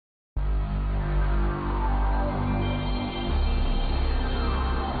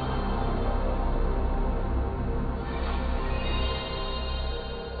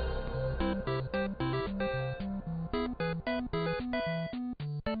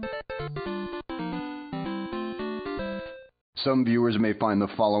Some viewers may find the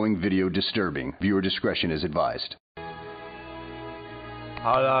following video disturbing. Viewer discretion is advised.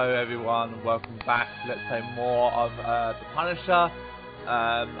 Hello everyone, welcome back. Let's play more of The Punisher.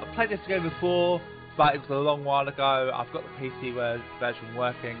 I've played this game before, but it was a long while ago. I've got the PC version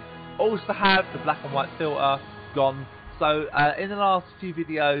working. Also have the black and white filter gone. So in the last few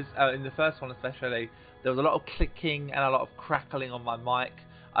videos, in the first one especially, there was a lot of clicking and a lot of crackling on my mic.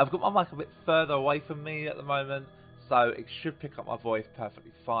 I've got my mic a bit further away from me at the moment, so it should pick up my voice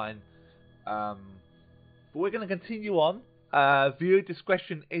perfectly fine. But we're going to continue on. Viewer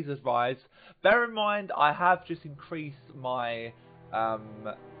discretion is advised. Bear in mind, I have just increased my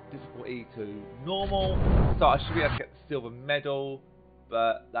difficulty to normal, so I should be able to get the silver medal,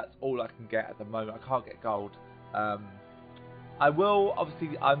 but that's all I can get at the moment. I can't get gold. I will,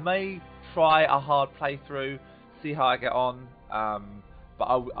 obviously, I may try a hard playthrough, see how I get on, but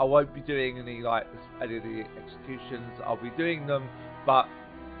I won't be doing any of the executions. I'll be doing them, but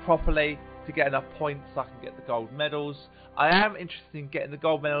properly, to get enough points so I can get the gold medals. I am interested in getting the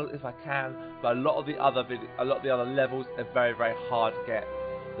gold medals if I can, but a lot of the other levels are very, very hard to get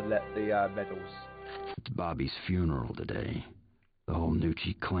the medals. It's Bobby's funeral today. The whole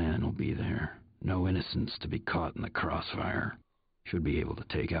Nucci clan will be there. No innocents to be caught in the crossfire. Should be able to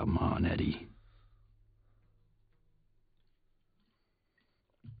take out Ma and Eddie.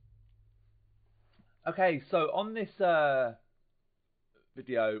 Okay, so on this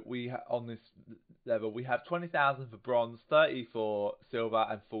video, on this level, we have 20,000 for bronze, 30 for silver,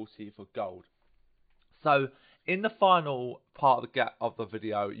 and 40 for gold. So in the final part of the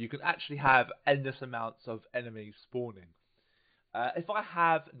video, you can actually have endless amounts of enemies spawning. If I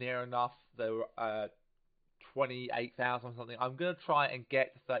have near enough, there were 28,000 or something, I'm going to try and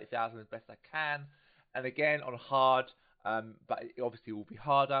get to 30,000 as best I can. And again, on hard, but it obviously will be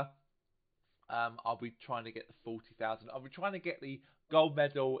harder. I'll be trying to get the 40,000. I'll be trying to get the gold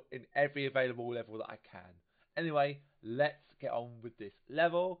medal in every available level that I can. Anyway, let's get on with this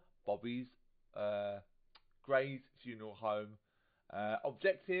level. Bobby's Gray's funeral home.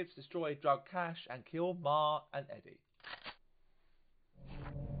 Objectives: destroy drug cache and kill Ma and Eddie.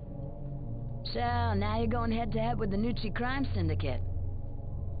 So, now you're going head-to-head with the Nucci crime syndicate.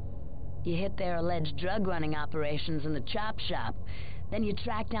 You hit their alleged drug-running operations in the chop shop. Then you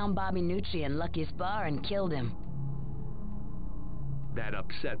tracked down Bobby Nucci in Lucky's bar and killed him. That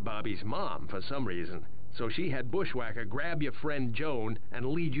upset Bobby's mom for some reason, so she had Bushwhacker grab your friend Joan and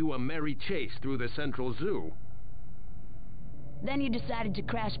lead you a merry chase through the Central Zoo. Then you decided to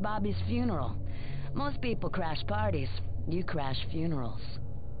crash Bobby's funeral. Most people crash parties. You crash funerals.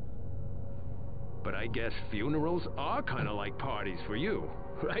 But I guess funerals are kind of like parties for you,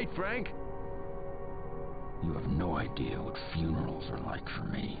 right, Frank? You have no idea what funerals are like for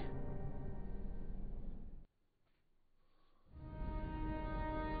me.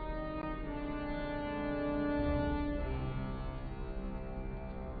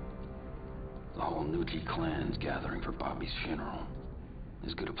 The whole Nucci clan's gathering for Bobby's funeral.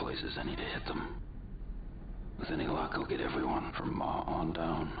 As good a place as any to hit them. With any luck, I'll get everyone from Ma on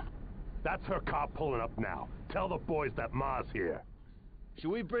down. That's her car pulling up now. Tell the boys that Ma's here. Should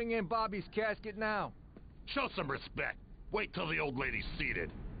we bring in Bobby's casket now? Show some respect. Wait till the old lady's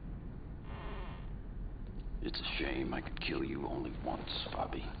seated. It's a shame I could kill you only once,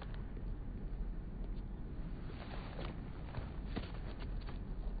 Bobby.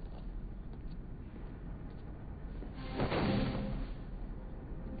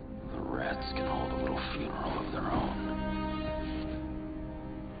 The rats can hold a little funeral of their own.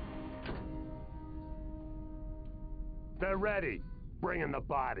 They're ready. Bring in the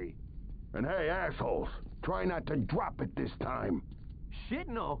body. And hey, assholes, try not to drop it this time. Shit,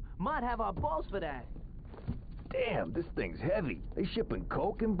 no. Might have our balls for that. Damn, this thing's heavy. They shipping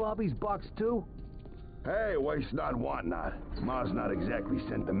coke in Bobby's box, too? Hey, waste not, want not. Ma's not exactly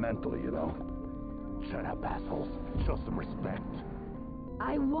sentimental, you know. Shut up, assholes. Show some respect.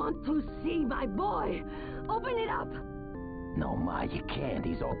 I want to see my boy. Open it up. No, Ma, you can't.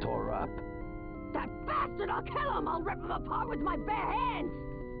 He's all tore up. That bastard, I'll kill him. I'll rip him apart with my bare hands.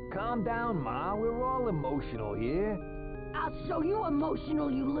 Calm down, Ma. We're all emotional here. I'll show you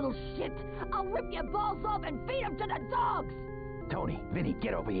emotional, you little shit. I'll rip your balls off and feed them to the dogs. Tony, Vinny,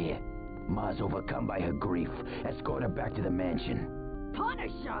 get over here. Ma's overcome by her grief. Escort her back to the mansion.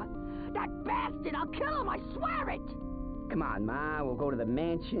 Punisher? That bastard, I'll kill him, I swear it. Come on, Ma. We'll go to the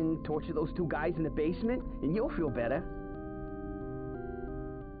mansion, torture those two guys in the basement, and you'll feel better.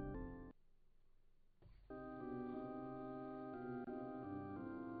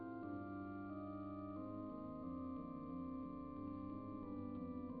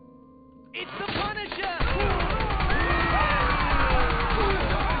 It's the Punisher!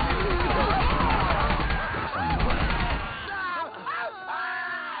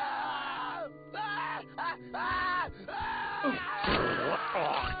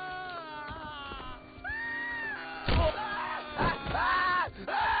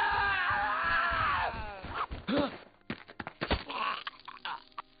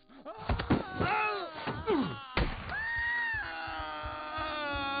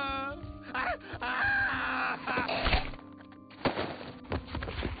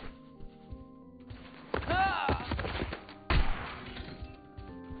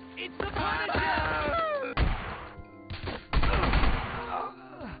 It's the Punisher!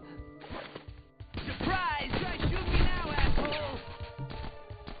 Surprise! Try shoot me now, asshole!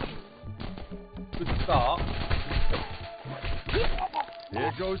 Good start.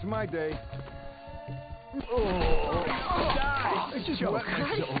 Here goes my day. Oh, die! I just wet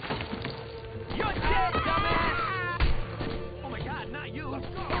myself. You're dead, dumbass! Oh my god, not you! Let's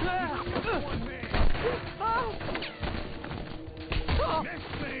go! Miss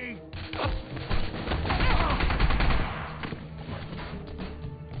me!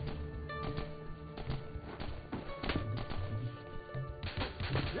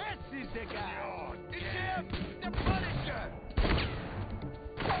 This is the guy! It's him! The Punisher!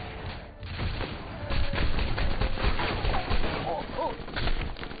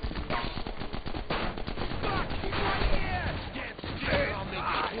 Fuck! He's right here! Stand still, I'll make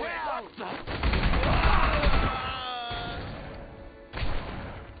it quick!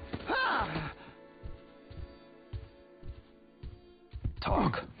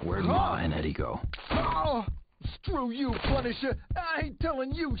 Talk. Where'd Ma and Eddie go? Oh, screw you, Punisher. I ain't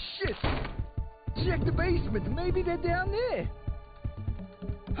telling you shit. Check the basement. Maybe they're down there.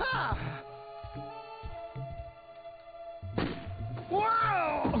 Ha!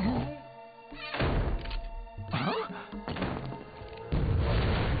 Wow! Huh?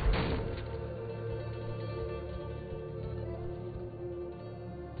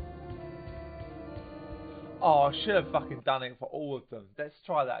 Oh, I should have fucking done it for all of them. Let's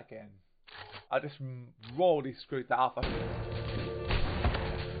try that again. I just royally screwed that up. I'm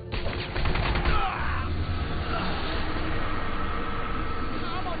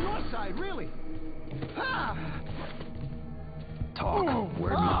on your side, really. Ha! Talk.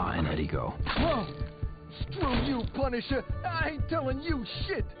 Where'd Ma and Eddie go? Oh, screw you, Punisher. I ain't telling you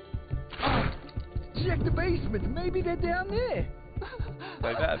shit. Check the basement. Maybe they're down there.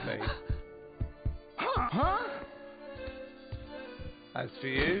 They better be. Huh? As for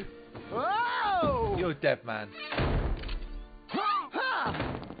you, Oh! you're dead, man.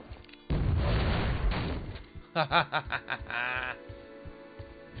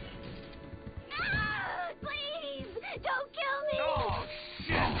 Please, don't kill me. Oh,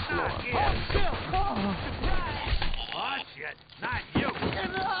 shit! Not here! Surprise! Oh, shit! Not you!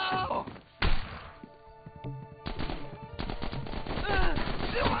 No!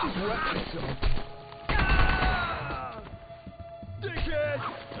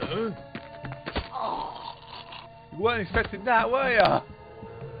 You weren't expecting that, were ya?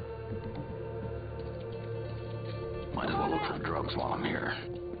 Might as well look for drugs while I'm here.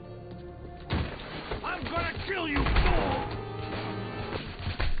 I'm gonna kill you, fool!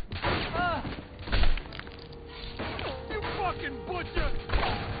 You fucking butcher!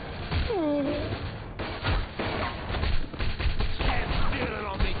 Stand still and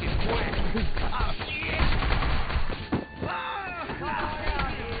I'll make it quick! Oh, shit!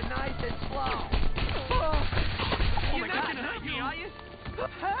 Nice and slow! You're not gonna hurt me, are you?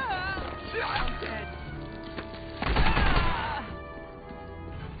 I'm dead!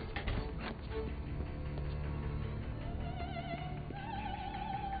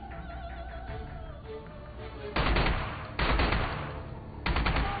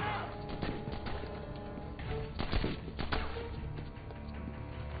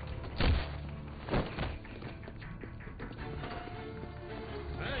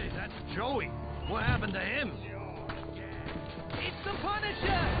 Hey, that's Joey. What happened to him? It's the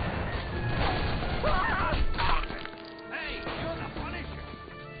Punisher! Hey, you're the Punisher!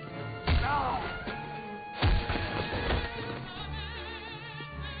 No!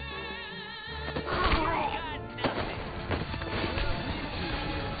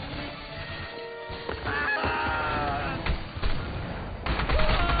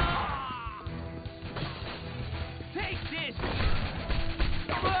 Take this!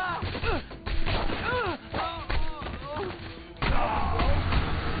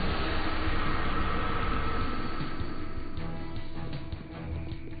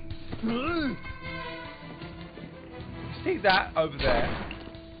 See that over there?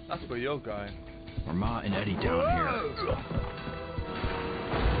 That's where you're going. Or Ma and Eddie down here.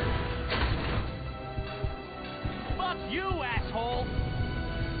 Fuck you, asshole!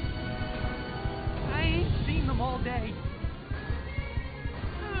 I ain't seen them all day.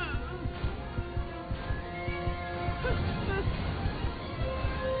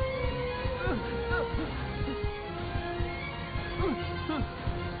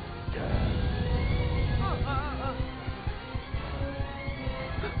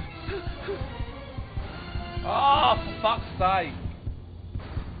 Oh, for fuck's sake!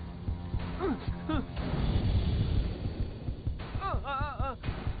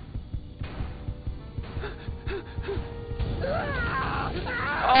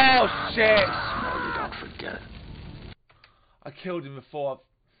 Oh shit! Small, you don't forget. I killed him before.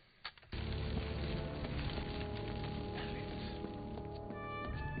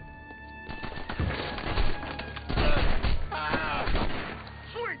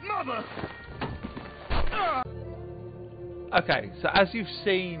 Sweet mother! Okay, so as you've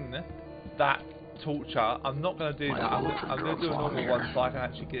seen that torture, I'm not going to do that. I'm going to do a normal one so I can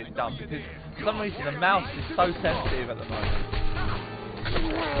actually get it done, because for some reason the mouse is so sensitive at the moment.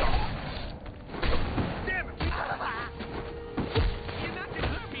 Damn it! You're not gonna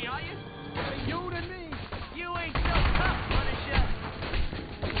hurt me, are you? You to me. You ain't so tough, Punisher.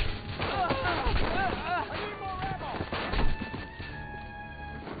 I need more ammo.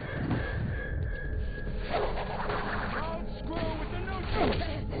 Don't screw with the Nucci.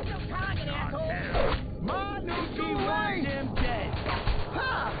 No target, asshole. My Nucci wants him dead.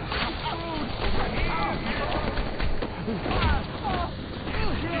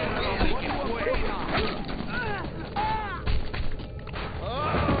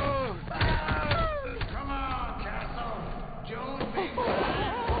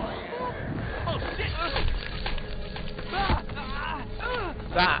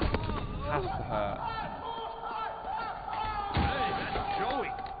 That has to hurt. Hey, that's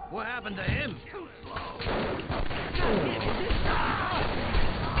Joey. What happened to him?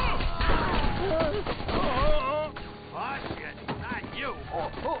 Oh, shit. Not you.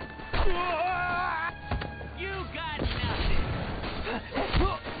 You got nothing.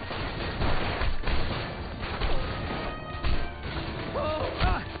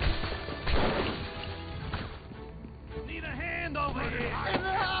 Need a hand over here.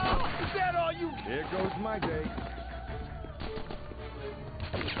 Is that all you? Here goes my day.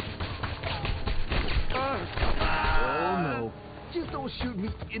 Oh no. Just don't shoot me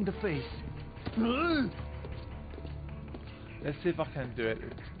in the face. Let's see if I can do it.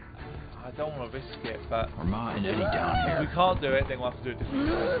 I don't want to risk it, but Or Ma and Eddie down if we here. can't do it, then we'll have to do it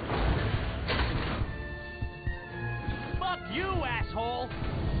differently. Fuck you, asshole!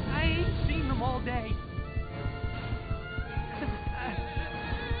 I ain't seen them all day.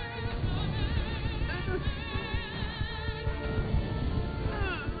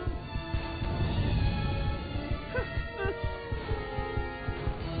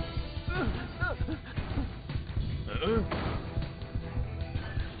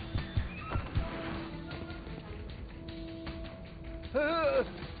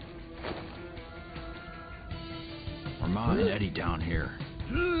 Or Ma and Eddie down here.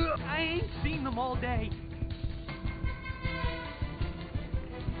 I ain't seen them all day.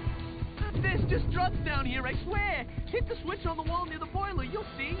 There's just drugs down here, I swear. Hit the switch on the wall near the boiler, you'll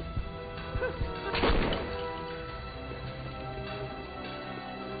see.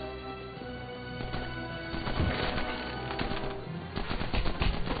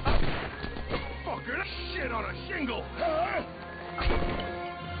 Fucker, shit on a shingle.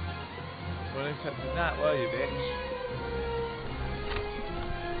 Well, accepting that, were you, bitch?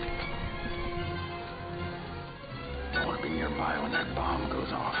 I want to be nearby when that bomb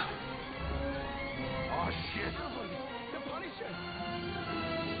goes off. Oh, shit. The Punisher!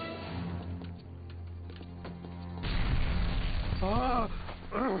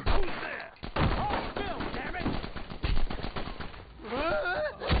 Who's there? Hold still, damn it!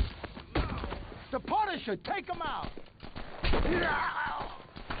 The Punisher, take him out.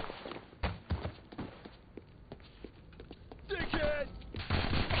 Dickhead!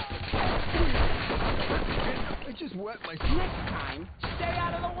 I just wet my Next time, stay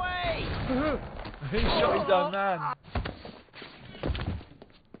out of the way! He shot his own man.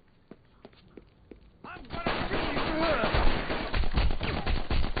 I'm gonna kill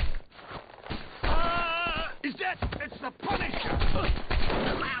you! Is that... It's the Punisher!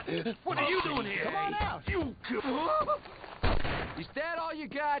 What are you doing here? Come on out. You... Is that all you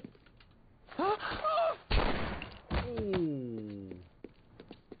got?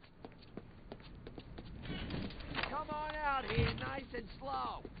 Come on out. out here, nice and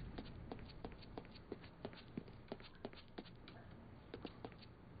slow.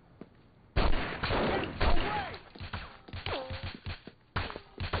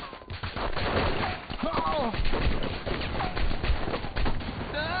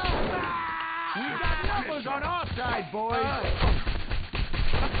 On our side, boys.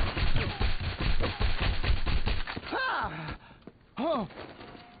 Come on!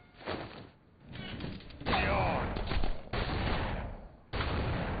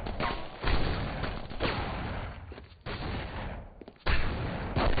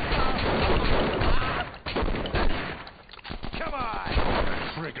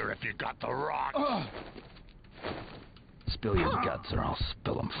 Trigger if you got the rocks. Spill your guts or I'll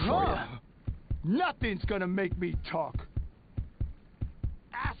spill them for you. Nothing's gonna make me talk.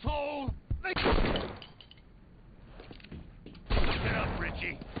 Asshole! Get up,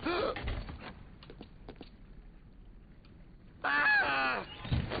 Richie.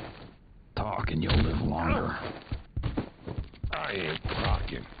 Talk and you'll live longer. I ain't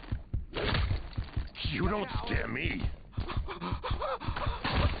talking. You don't scare me.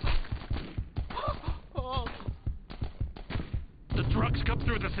 The drugs come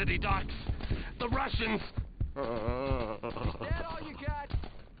through the city docks. The Russians. Is that all you got?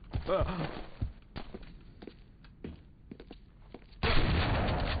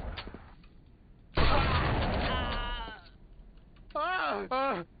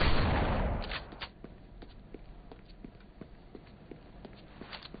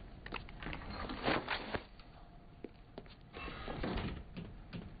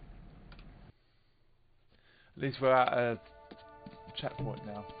 At least we're at a checkpoint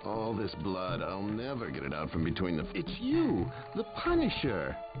now. All this blood, I'll never get it out from between the... It's you, the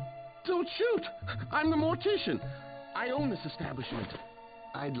Punisher. Don't shoot. I'm the mortician. I own this establishment.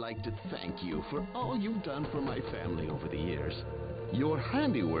 I'd like to thank you for all you've done for my family over the years. Your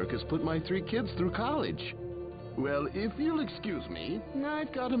handiwork has put my 3 kids through college. Well, if you'll excuse me,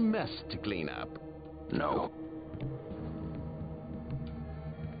 I've got a mess to clean up. No.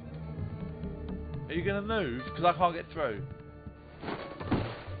 Are you gonna move? Because I can't get through.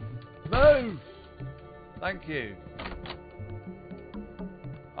 Move! Thank you.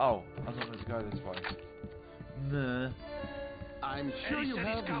 Oh, I was not going to go this way. Nah. I'm sure you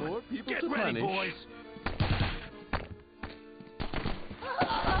have more people Get to ready, punish. boys.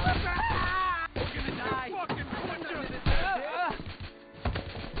 We're gonna die.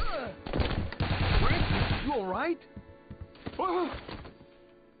 Rick, you alright?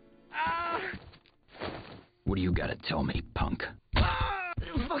 What do you gotta tell me, punk?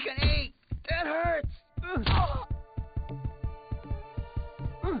 Fucking A! That hurts!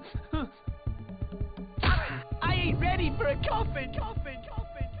 I ain't ready for a coffin! No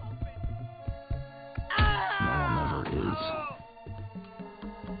one ever is.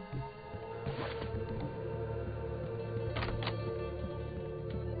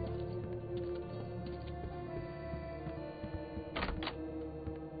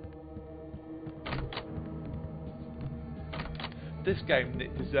 This game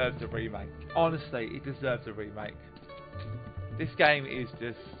deserves a remake. Honestly, it deserves a remake. This game is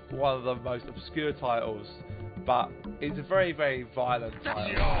just one of the most obscure titles, but it's a very, very violent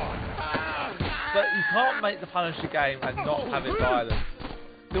title. But you can't make the Punisher game and not have it violent.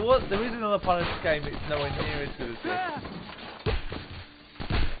 There is another Punisher game that's nowhere near as good as this.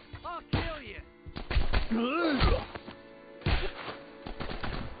 I'll kill you!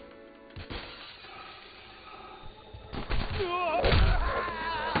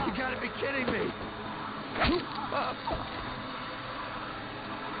 You gotta be kidding me!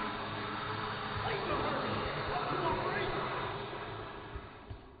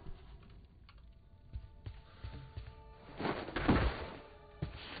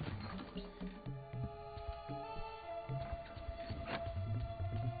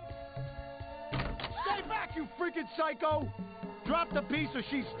 Stay back, you freaking psycho! Drop the piece or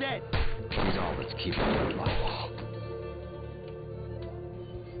she's dead! He's all that's keeping her alive.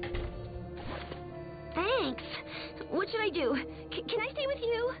 Thanks. What should I do? Can I stay with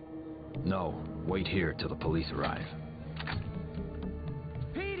you? No, wait here till the police arrive.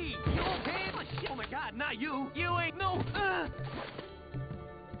 Petey! You okay? Oh my god, not you! You ain't no...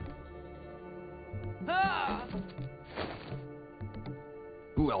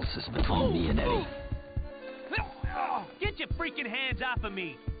 Who else is between me and Eddie? Get your freaking hands off of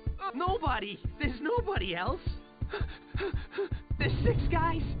me! Nobody! There's nobody else! There's 6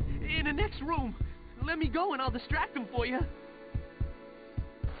 guys in the next room. Let me go and I'll distract them for you.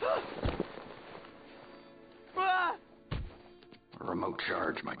 A remote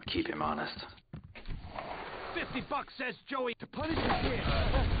charge might keep him honest. $50 says Joey. To punish your kid.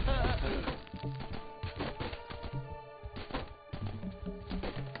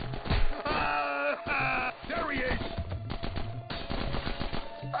 There he is!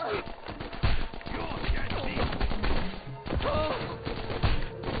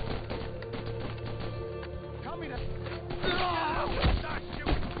 Coming to...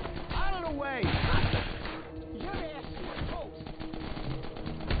 Out of the way! Your ass is toast!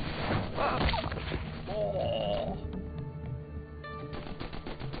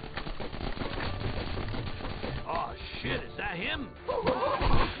 Oh, shit, is that him?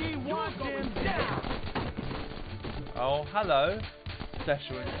 She wants him down! Oh, hello,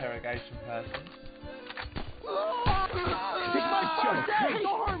 special interrogation person. Take my shot! Hey,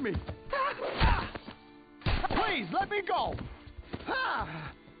 don't hurt me! Please, let me go!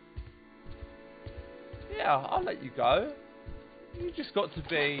 Yeah, I'll let you go. You just got to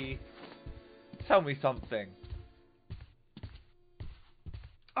be... Tell me something.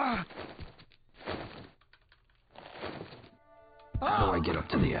 How do I get up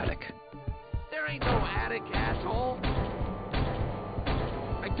to the attic? There ain't no attic, asshole.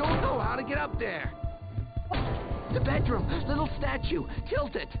 I don't know how to get up there. The bedroom, little statue,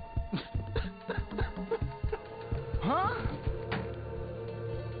 tilt it. Huh?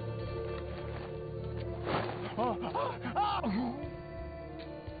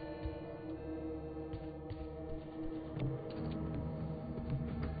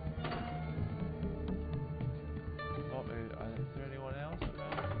 Is there anyone else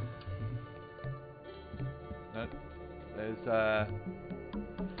around? No. There's a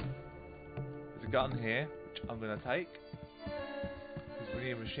gun here, which I'm gonna take. Because we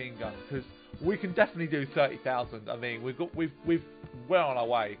need a machine gun. Because we can definitely do 30,000. I mean, we're on our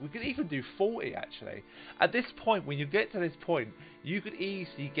way. We could even do 40 actually. At this point, when you get to this point, you could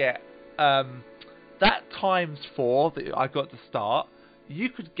easily get that times 4 that I got to start. You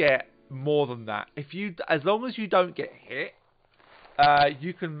could get more than that if you, as long as you don't get hit.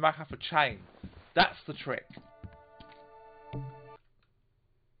 You can rack up a chain. That's the trick.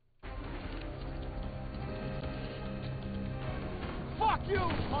 Fuck you,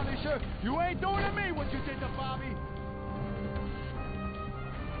 Punisher! You ain't doing to me what you did to Bobby!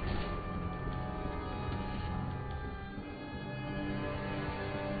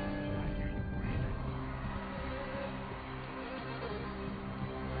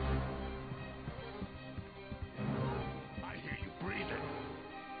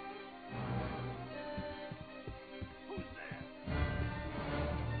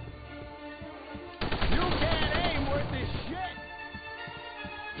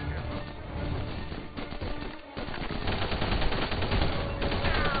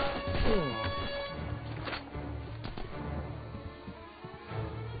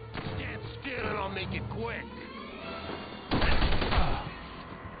 Make it quick.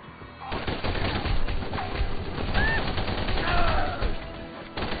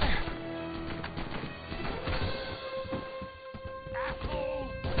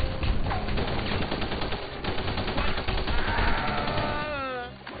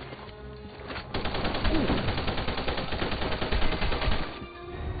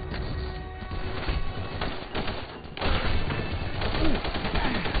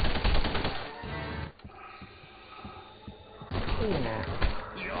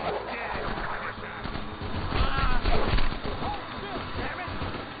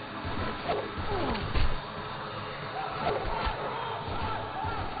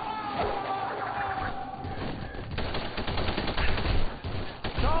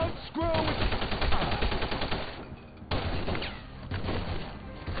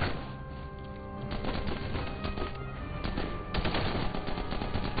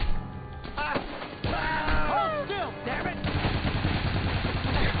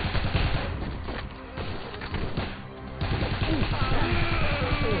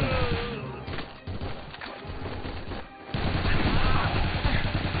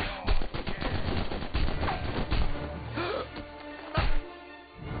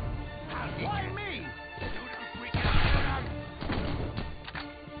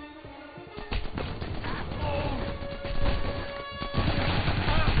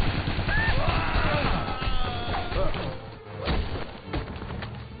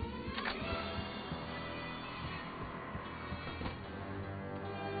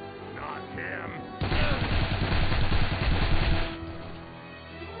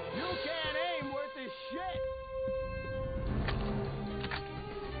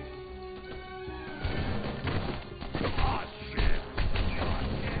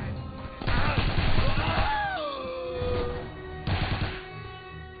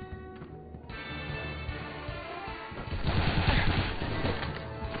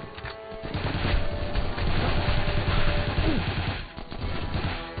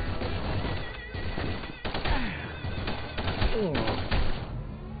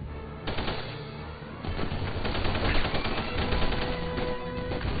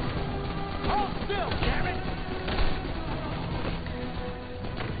 still, damn it!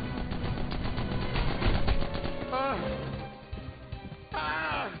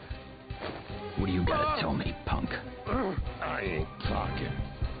 What do you gotta tell me, punk? I ain't talking.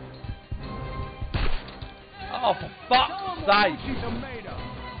 Oh, for fuck's sake! She's a made-up.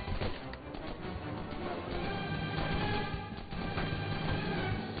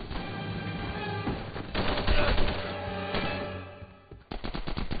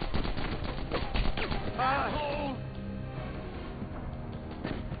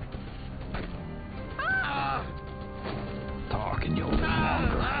 Talking you'll live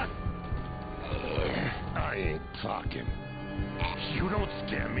longer. I ain't talking. You don't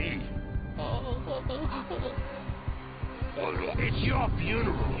scare me. It's your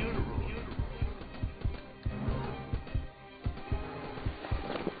funeral.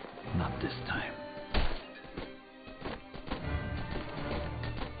 Not this time.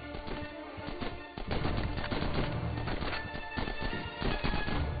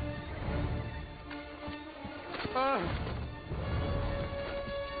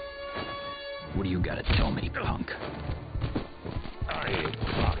 What do you gotta tell me, punk? I ain't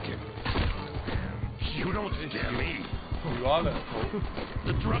talking. You don't scare me. You are gonna talk.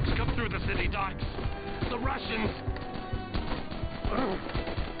 The drugs come through the city docks. The Russians.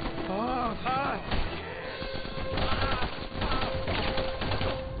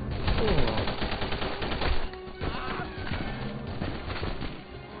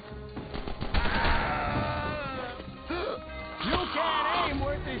 You can't aim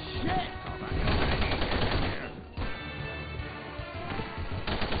worth a shit!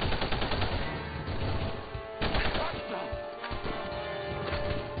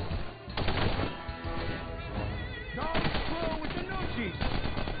 Don't screw with the Nucci's!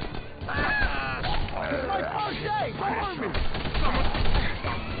 It's my first day! Don't hurt me!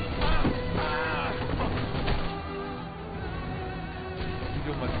 He's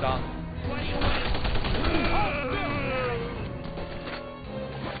almost done.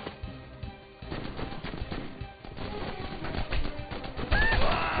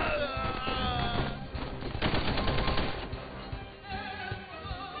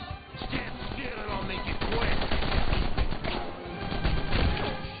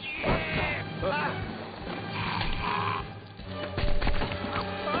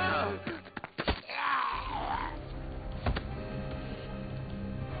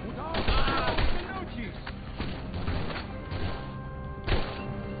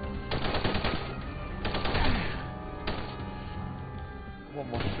 One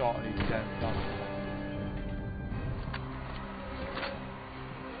more shot and he's getting done.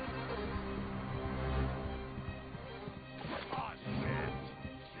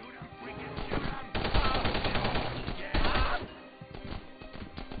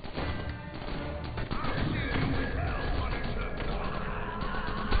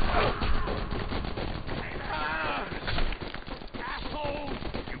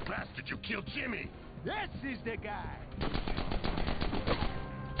 You bastard, you killed Jimmy! This is the guy!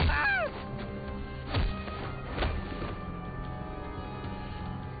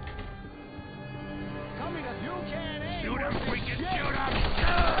 Coming up, you can't aim! Shoot him, freaking shit. shoot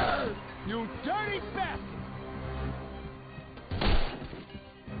him! You dirty bastard!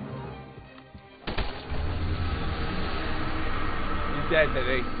 You're dead,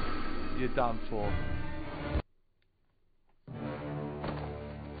 Eddie. You're done for.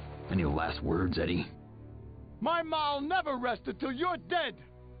 Any last words, Eddie? My ma'll never rest until you're dead!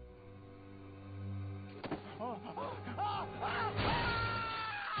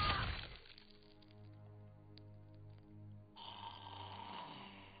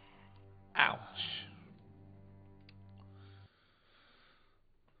 Ouch.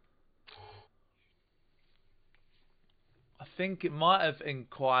 I think it might have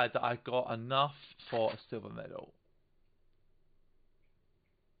inquired that I got enough for a silver medal.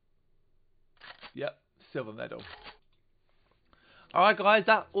 Yep, silver medal. Alright guys,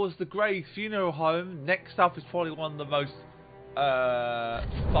 that was the Grey Funeral Home. Next up is probably one of the most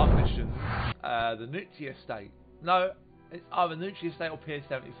fun missions. The Nucci Estate. No, it's either Nucci Estate or Pier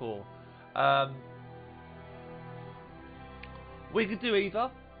 74. We could do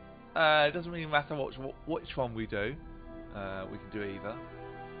either. It doesn't really matter which one we do. We can do either.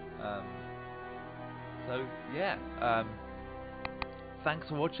 So yeah. Thanks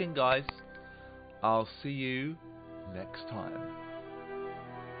for watching, guys. I'll see you next time.